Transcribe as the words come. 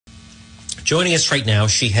Joining us right now,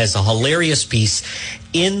 she has a hilarious piece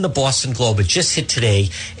in the Boston Globe. It just hit today,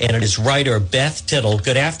 and it is writer Beth Tittle.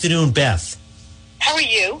 Good afternoon, Beth. How are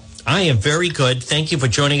you? I am very good. Thank you for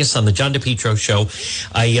joining us on the John DePetro Show.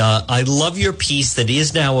 I love your piece that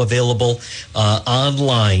is now available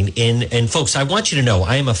online. And folks, I want you to know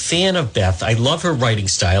I am a fan of Beth. I love her writing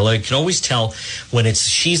style. I can always tell when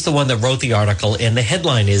she's the one that wrote the article. And the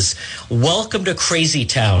headline is, "Welcome to Crazy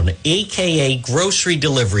Town, a.k.a. grocery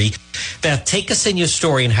delivery." Beth, take us in your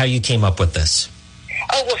story and how you came up with this.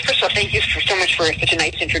 Oh, well, first of all, thank you so much for such a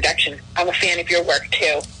nice introduction. I'm a fan of your work,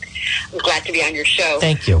 too. I'm glad to be on your show.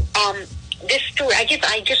 Thank you. This story,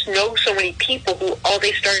 I just know so many people who all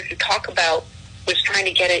they started to talk about was trying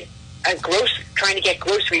to get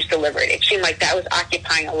groceries delivered. It seemed like that was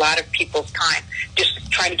occupying a lot of people's time,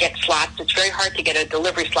 just trying to get slots. It's very hard to get a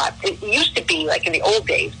delivery slot. It used to be, like in the old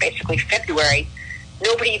days, basically February,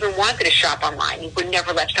 nobody even wanted to shop online. You would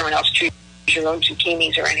never let someone else choose your own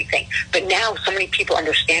zucchinis or anything. But now so many people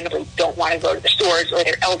understandably don't want to go to the stores, or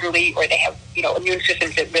they're elderly, or they have, immune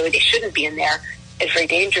systems that really they shouldn't be in there. It's very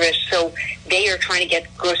dangerous. So they are trying to get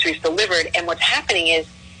groceries delivered. And what's happening is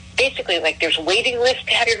basically like there's waiting lists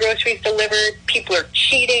to have your groceries delivered. People are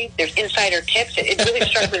cheating. There's insider tips. It really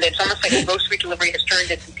struck me that it's almost like grocery delivery has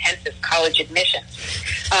turned its intent as college admissions.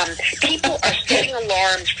 People are setting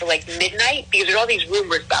alarms for like midnight because there's all these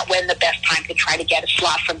rumors about when the best time to try to get a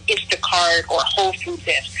slot from Instacart or Whole Foods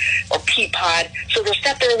is or Peapod. So they'll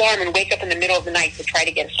set their alarm and wake up in the middle of the night to try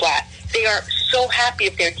to get a slot. They are so happy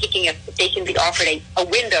if they can be offered a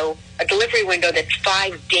delivery window that's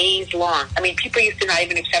 5 days long. I mean, people used to not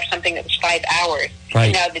even accept something that was 5 hours. Right.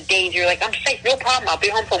 And now the days you're like, I'm safe, no problem. I'll be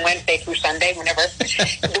home from Wednesday through Sunday, whenever.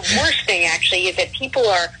 The worst thing actually is that people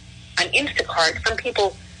are on Instacart. Some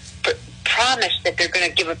people promise that they're going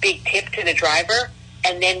to give a big tip to the driver,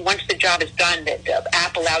 and then once the job is done, the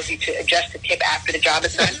app allows you to adjust the tip after the job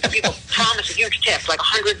is done. Some people promise a huge tip, like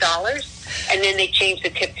 $100, and then they change the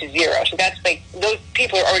tip to $0. So that's like, those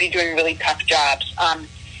people are already doing really tough jobs.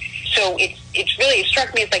 So it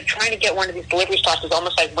struck me as like trying to get one of these delivery slots is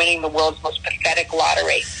almost like winning the world's most pathetic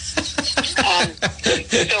lottery. The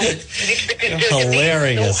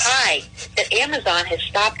demand is so high that Amazon has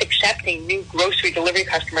stopped accepting new grocery delivery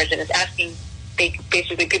customers and is asking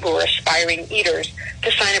basically people who are aspiring eaters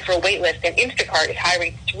to sign up for a wait list, and Instacart is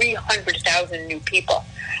hiring 300,000 new people.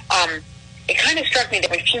 It kind of struck me that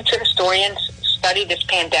when future historians study this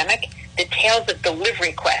pandemic, the tales of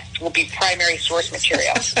Delivery Quest will be primary source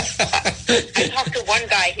material. I talked to one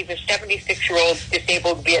guy, he's a 76-year-old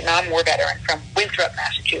disabled Vietnam War veteran from Winthrop,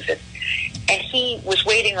 Massachusetts, and he was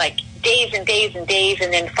waiting like days and days and days,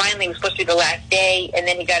 and then finally it was supposed to be the last day, and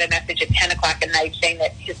then he got a message at 10 o'clock at night saying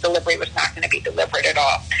that his delivery was not going to be delivered at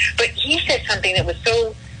all. But he said something that was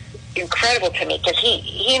so incredible to me, because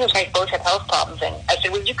he and his wife both have health problems, and I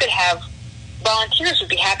said, well, you could have volunteers would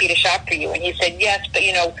be happy to shop for you. And he said, yes, but,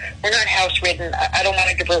 we're not house-ridden. I don't want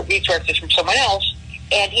to divert resources from someone else.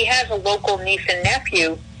 And he has a local niece and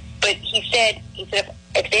nephew, but he said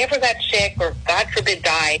if they ever got sick or, God forbid,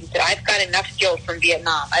 died, he said, I've got enough guilt from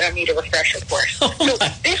Vietnam. I don't need a refresher course. So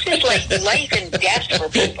this is like life and death for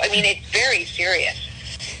people. I mean, it's very serious.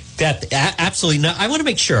 Beth, absolutely. Now, I want to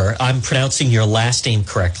make sure I'm pronouncing your last name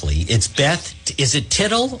correctly. It's Beth. Is it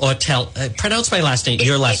Tittle or Tell? Pronounce my last name.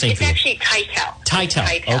 Your last name. It's actually Tittle. Tittle.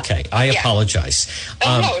 Okay, I apologize.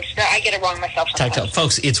 No, I get it wrong myself sometimes. Tittle.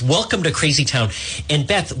 Folks, it's Welcome to Crazy Town. And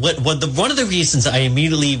Beth, one of the reasons I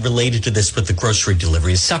immediately related to this with the grocery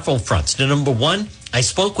delivery is several fronts. Number one, I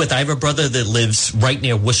have a brother that lives right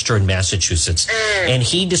near Worcester in Massachusetts, and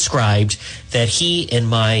he described that he and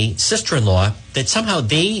my sister-in-law, that somehow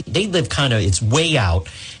they live kind of, it's way out,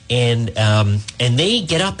 and they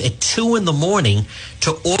get up at 2 a.m.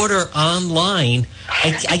 to order online.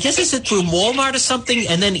 I guess is it through Walmart or something?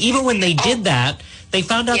 And then even when they did that, they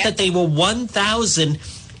found out that they were 1,000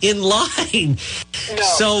 in line.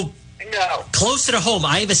 So closer to home,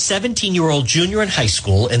 I have a 17-year-old junior in high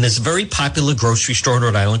school, and there's a very popular grocery store in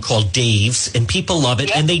Rhode Island called Dave's, and people love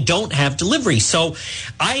it, and they don't have delivery. So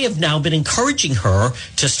I have now been encouraging her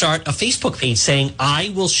to start a Facebook page saying,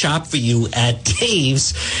 I will shop for you at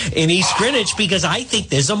Dave's in East Greenwich, because I think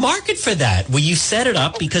there's a market for that. Will you set it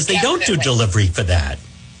up? Because they don't do delivery for that.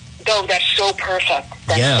 No, that's so perfect.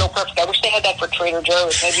 So perfect. I wish they had that for Trader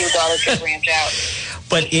Joe's. Maybe your daughter could branch out.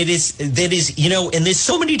 But that is, and there's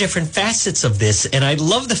so many different facets of this, and I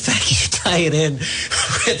love the fact you tie it in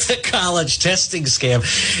with the college testing scam.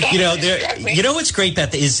 What's great,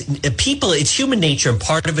 Beth, is people, it's human nature, and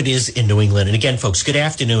part of it is in New England. And again, folks, good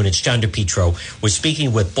afternoon. It's John DePetro. We're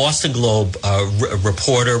speaking with Boston Globe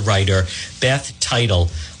reporter, writer, Beth Tittle.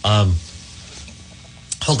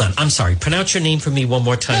 hold on. I'm sorry. Pronounce your name for me one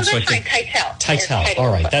more time. No, that's fine. Titel.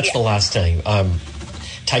 All right. That's the last name.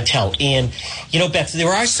 Titel. And, Beth, there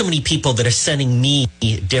are so many people that are sending me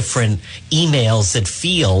different emails that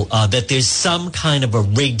feel that there's some kind of a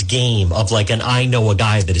rigged game of like an I know a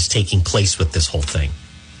guy that is taking place with this whole thing.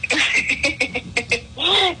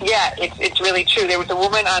 Yeah, it's really true. There was a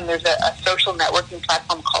woman there's a social networking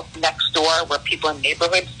platform called Nextdoor where people in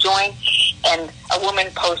neighborhoods join, and a woman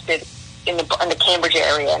posted in the Cambridge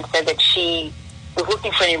area and said that she was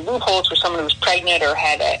looking for any loopholes for someone who was pregnant or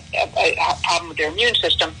had a problem with their immune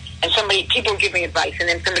system, and people were giving advice, and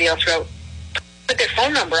then somebody else put their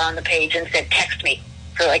phone number on the page and said, text me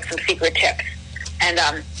for like some secret tips. And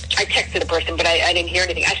I texted the person, but I didn't hear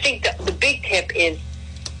anything. I think the big tip is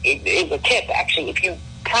a tip, actually. If you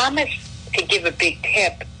promise to give a big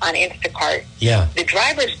tip on Instacart, the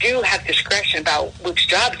drivers do have discretion about which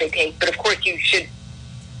jobs they take, but of course you should,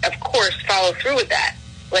 follow through with that.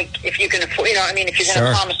 Like, if you can afford, if you're going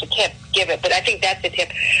to promise a tip, give it. But I think that's a tip.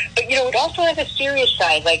 But, it also has a serious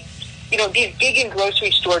side. Like, these gig and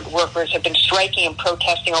grocery store workers have been striking and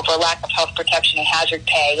protesting over a lack of health protection and hazard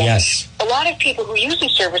pay. And yes. A lot of people who use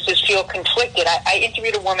these services feel conflicted. I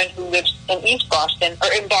interviewed a woman who lives in Boston,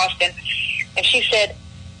 and she said,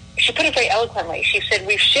 she put it very eloquently. She said,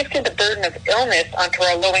 we've shifted the burden of illness onto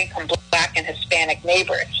our low-income Black and Hispanic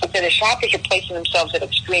neighbors. She said the shoppers are placing themselves at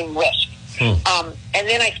extreme risk. And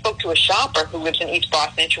then I spoke to a shopper who lives in East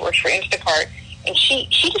Boston. She works for Instacart, and she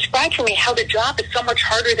described for me how the job is so much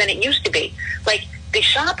harder than it used to be. Like, the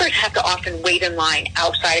shoppers have to often wait in line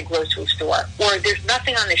outside a grocery store, or there's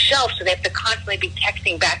nothing on the shelf, so they have to constantly be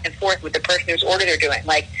texting back and forth with the person whose order they're doing.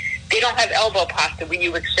 Like, they don't have elbow pasta when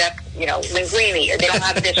you accept, linguine, or they don't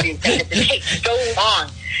have this. It takes so long.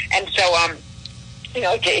 And so,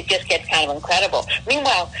 it just gets kind of incredible.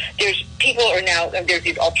 Meanwhile, there's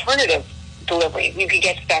these alternative delivery. You can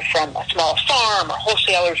get stuff from a small farm or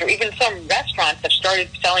wholesalers, or even some restaurants that started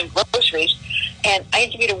selling groceries. And I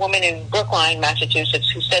interviewed a woman in Brookline, Massachusetts,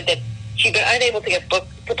 who said that she'd been unable to book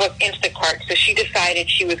Instacart, so she decided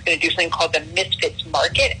she was going to do something called the Misfits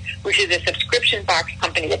Market, which is a subscription box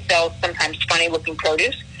company that sells sometimes funny-looking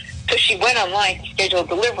produce. So she went online to schedule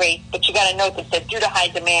delivery, but she got a note that said, due to high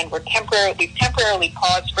demand, we've temporarily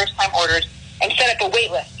paused first-time orders and set up a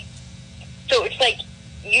wait list. So it's like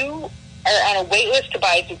you are on a wait list to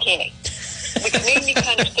buy a zucchini, which made me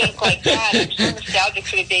kind of think, like, God, I'm so nostalgic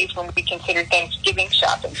for the days when we considered Thanksgiving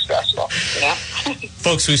shopping stressful,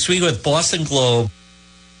 Folks, we speak with Boston Globe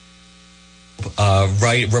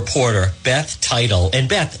reporter Beth Titel. And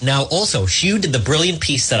Beth, now also, you did the brilliant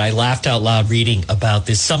piece that I laughed out loud reading about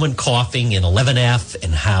this someone coughing in 11F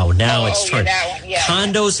and how now it's turned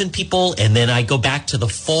condos and people. And then I go back to the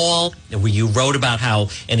fall where you wrote about how,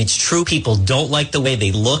 and it's true, people don't like the way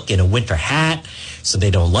they look in a winter hat, so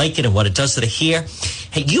they don't like it and what it does to the hair.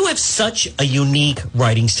 Hey, you have such a unique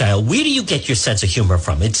writing style. Where do you get your sense of humor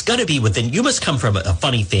from? It's got to be you must come from a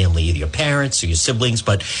funny family, either your parents or your siblings,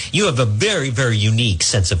 but you have a very, very unique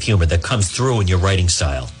sense of humor that comes through in your writing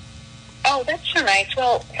style. Oh, that's so nice.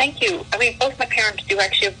 Well, thank you. I mean, both my parents do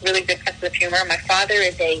actually have really good sense of humor. My father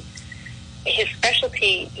is his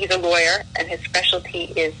specialty, he's a lawyer, and his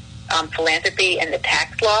specialty is philanthropy and the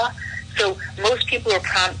tax law. So most people who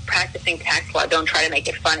are practicing tax law don't try to make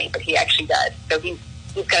it funny, but he actually does. So he's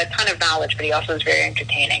got a ton of knowledge, but he also is very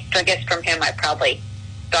entertaining. So I guess from him, I probably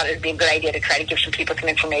thought it would be a good idea to try to give some people some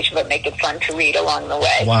information, but make it fun to read along the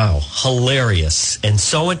way. Wow. Hilarious and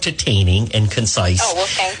so entertaining and concise. Oh, well,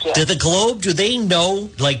 thank you. Do the Globe, do they know,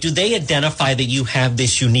 do they identify that you have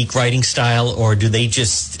this unique writing style, or do they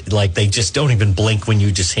just, they just don't even blink when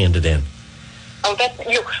you just hand it in? Oh,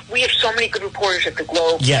 we have so many good reporters at the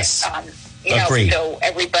Globe. Yes. Agreed. So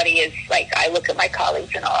everybody is I look at my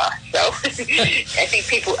colleagues in awe. So I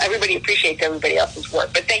think everybody appreciates everybody else's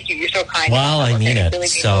work. But thank you. You're so kind. Well, I mean it. Really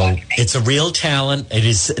so it's a real talent. It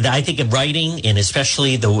is, I think, in writing, and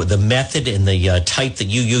especially the method and the type that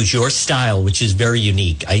you use, your style, which is very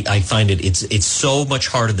unique. I find it's so much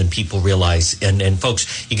harder than people realize. And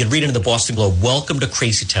folks, you can read it in the Boston Globe. Welcome to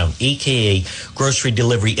Crazy Town, a.k.a. grocery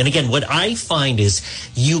delivery. And again, what I find is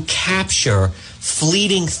you capture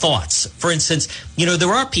fleeting thoughts. For instance, there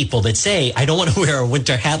are people that say, I don't want to wear a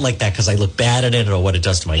winter hat like that because I look bad in it, or what it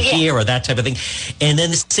does to my hair, or that type of thing. And then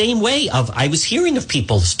the same way I was hearing of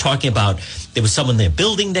people talking about there was someone in their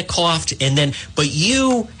building that coughed, but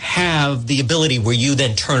you have the ability where you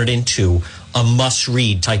then turn it into a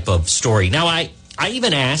must-read type of story. Now, I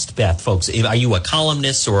even asked Beth, folks, are you a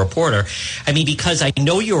columnist or a reporter? I mean, because I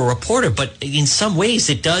know you're a reporter, but in some ways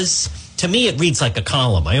it does. To me, it reads like a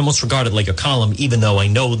column. I almost regard it like a column, even though I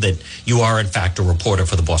know that you are, in fact, a reporter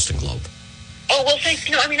for the Boston Globe. Oh, well, thanks.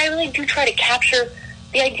 I really do try to capture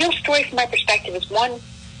the ideal story from my perspective is one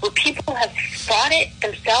where people have thought it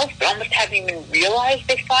themselves, but almost haven't even realized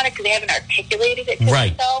they thought it because they haven't articulated it to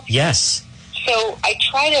themselves. Yes. So I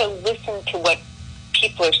try to listen to what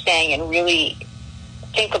people are saying and really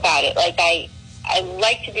think about it. Like I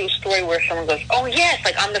like to do a story where someone goes, oh, yes,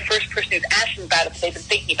 like I'm the first person who's asking about it, but they've been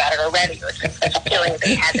thinking about it already, or it's a feeling that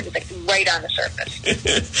they haven't. It's like right on the surface.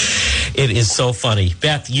 It is so funny.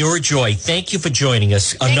 Beth, you're a joy. Thank you for joining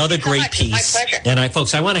us. Another great piece. My pleasure. And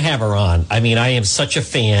folks, I want to have her on. I am such a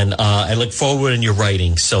fan. I look forward in your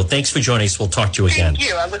writing. So thanks for joining us. We'll talk to you again. Thank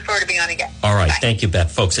you. I look forward to being on again. All right. Bye. Thank you,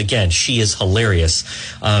 Beth. Folks, again, she is hilarious.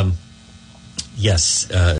 Yes.